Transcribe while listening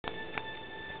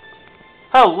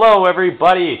Hello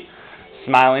everybody,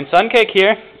 SmilingSuncake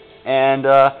here, and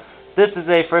this is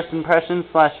a first impression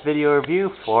 / video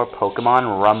review for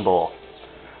Pokemon Rumble.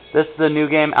 This is a new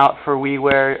game out for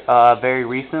Wiiware very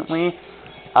recently.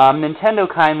 Nintendo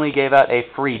kindly gave out a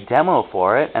free demo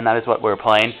for it, and that is what we're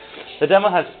playing. The demo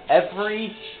has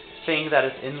everything that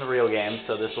is in the real game,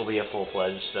 so this will be a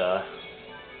full-fledged,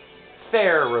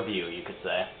 fair review, you could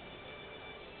say.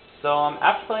 So,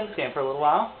 after playing this game for a little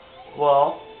while,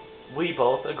 well, we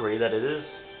both agree that it is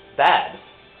bad.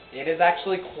 It is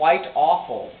actually quite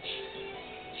awful.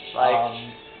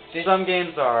 Like, some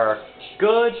games are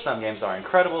good, some games are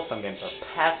incredible, some games are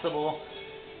passable.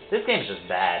 This game is just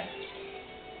bad.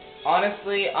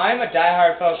 Honestly, I'm a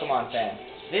diehard Pokemon fan.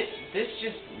 This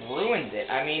just ruins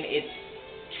it. I mean, it's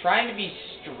trying to be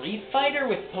Street Fighter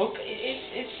with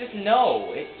It's just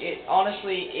no. It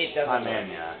honestly, it doesn't. I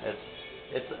mean, yeah,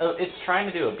 it's trying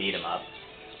to do a beat 'em up.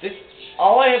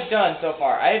 All I have done so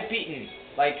far, I have beaten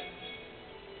like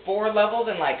 4 levels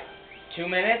in like 2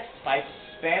 minutes by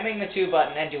spamming the 2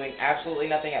 button and doing absolutely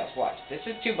nothing else. Watch, this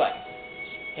is 2 buttons.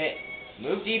 Hit,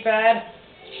 move D-pad,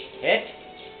 hit.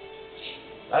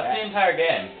 That's the entire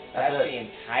game. That's the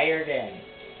entire game.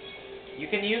 You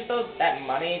can use that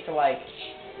money to like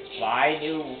buy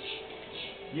new.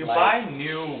 You buy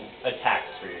new attacks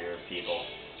for your people.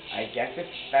 I guess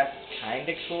that's kind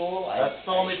of cool. That's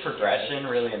the only progression,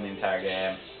 really, in the entire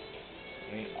game.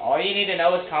 I mean, all you need to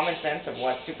know is common sense of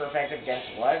what's super effective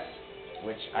against what,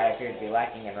 which I appear to be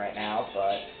lacking in right now,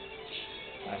 but,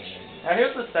 I mean... Now,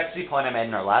 here's the sexy point I made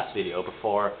in our last video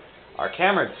before our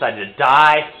camera decided to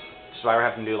die, which is why we're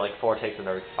having to do, like, 4 takes of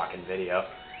every fucking video.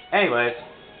 Anyways,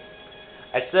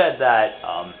 I said that,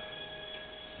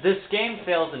 this game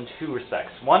fails in 2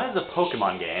 respects. One is a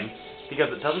Pokemon game, because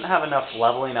it doesn't have enough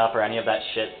leveling up or any of that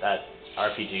shit that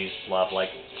RPGs love, like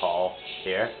Paul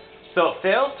here. So it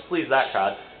fails to please that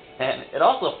crowd, and it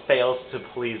also fails to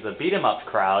please the beat-em-up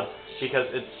crowd because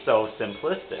it's so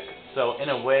simplistic. So in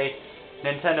a way,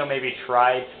 Nintendo maybe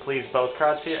tried to please both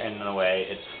crowds here, and in a way,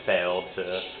 it's failed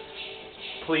to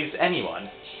please anyone.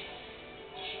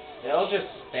 Still just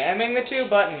spamming the 2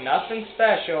 button, nothing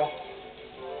special.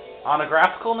 On a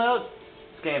graphical note,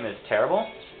 this game is terrible.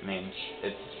 I mean,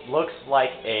 it looks like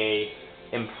a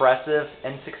impressive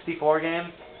N64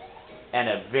 game and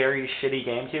a very shitty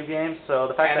Gamecube game, so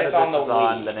the fact that this is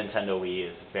on the Nintendo Wii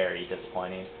is very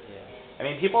disappointing. Yeah. I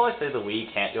mean, people always say the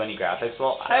Wii can't do any graphics.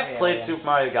 Well, I've played Super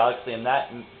Mario Galaxy, and that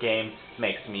game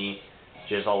makes me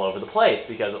jizz all over the place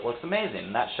because it looks amazing,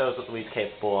 and that shows what the Wii's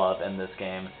capable of, and this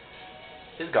game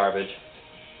is garbage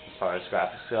as far as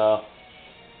graphics go.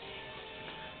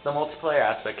 The multiplayer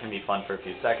aspect can be fun for a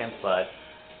few seconds, but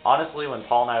honestly, when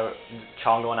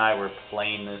Chongo and I were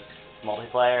playing this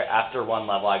multiplayer, after 1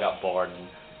 level I got bored and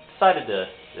decided to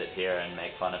sit here and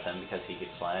make fun of him because he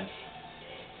keeps playing.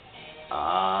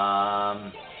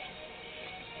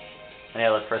 Any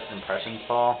other first impressions,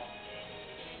 Paul?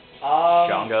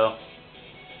 Chongo?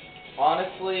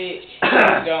 Honestly,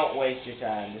 don't waste your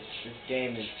time. This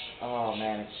game is, oh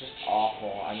man, it's just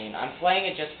awful. I mean, I'm playing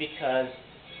it just because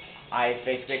I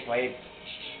basically played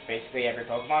every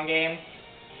Pokemon game.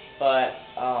 But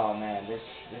oh man, this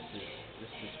is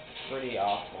pretty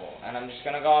awful, and I'm just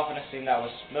gonna go off and assume that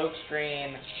was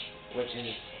Smokescreen, which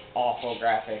is awful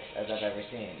graphics as I've ever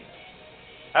seen.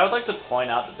 I would like to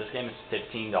point out that this game is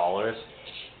 $15.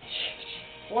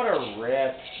 What a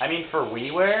rip! I mean, for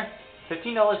Wiiware,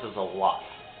 $15 is a lot.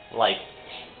 Like,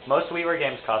 most Wiiware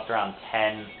games cost around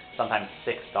 $10, sometimes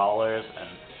 $6, and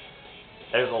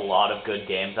there's a lot of good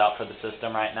games out for the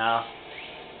system right now.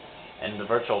 And the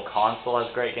Virtual Console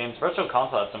has great games. Virtual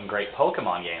Console has some great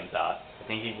Pokemon games out. I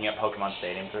think you can get Pokemon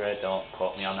Stadium through it. Don't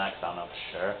quote me on that because I don't know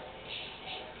for sure.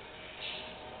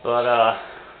 But,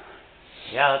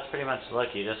 yeah, that's pretty much the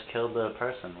look. You just killed the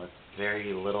person with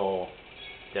very little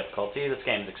difficulty. This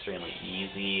game's extremely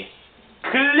easy.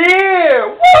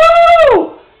 Clear!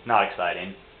 Woo! Not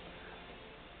exciting.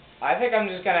 I think I'm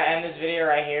just going to end this video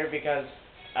right here because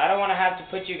I don't want to have to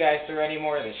put you guys through any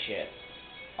more of this shit.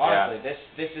 Honestly,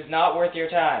 this is not worth your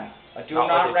time. I do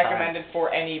not recommend it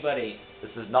for anybody.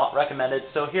 This is not recommended.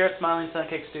 So here at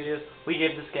SmilingSuncake Studios, we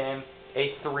give this game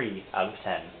a 3 out of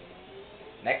 10.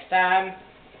 Next time,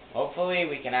 hopefully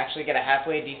we can actually get a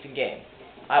halfway decent game.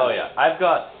 Yeah, I've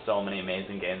got so many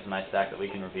amazing games in my stack that we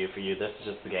can review for you. This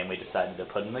is just the game we decided to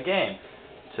put in the game.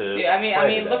 I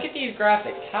mean, look at these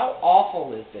graphics. How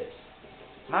awful is this?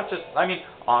 I mean,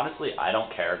 honestly, I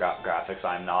don't care about graphics.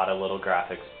 I'm not a little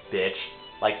graphics bitch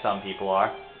like some people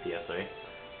are. PS3.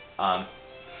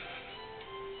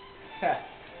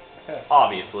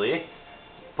 Obviously.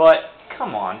 But,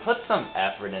 come on, put some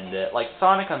effort into it. Like,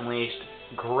 Sonic Unleashed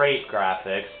great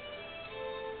graphics.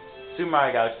 Super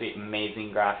Mario Galaxy,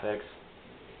 amazing graphics.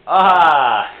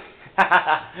 Ah!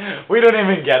 We don't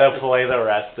even get to play the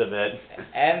rest of it.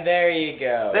 And there you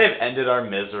go. They've ended our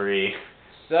misery.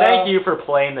 So, Thank you for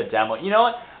playing the demo. You know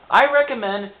what? I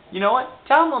recommend,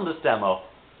 download this demo.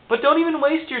 But don't even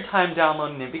waste your time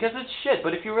downloading it because it's shit.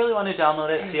 But if you really want to download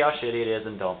it, see how shitty it is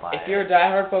and don't buy it. If you're a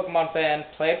diehard Pokemon fan,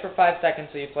 play it for 5 seconds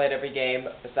so you've played every game.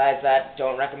 Besides that,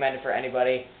 don't recommend it for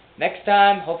anybody. Next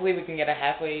time, hopefully we can get a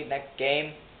halfway next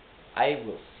game. I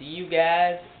will see you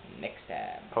guys next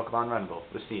time. Pokemon Rumble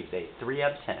receives a 3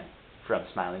 out of 10 from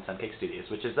SmilingSuncake Studios,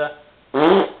 which is a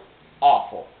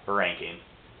awful ranking.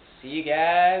 See you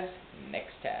guys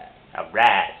next time.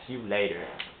 Alright, see you later.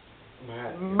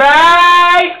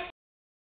 Bye!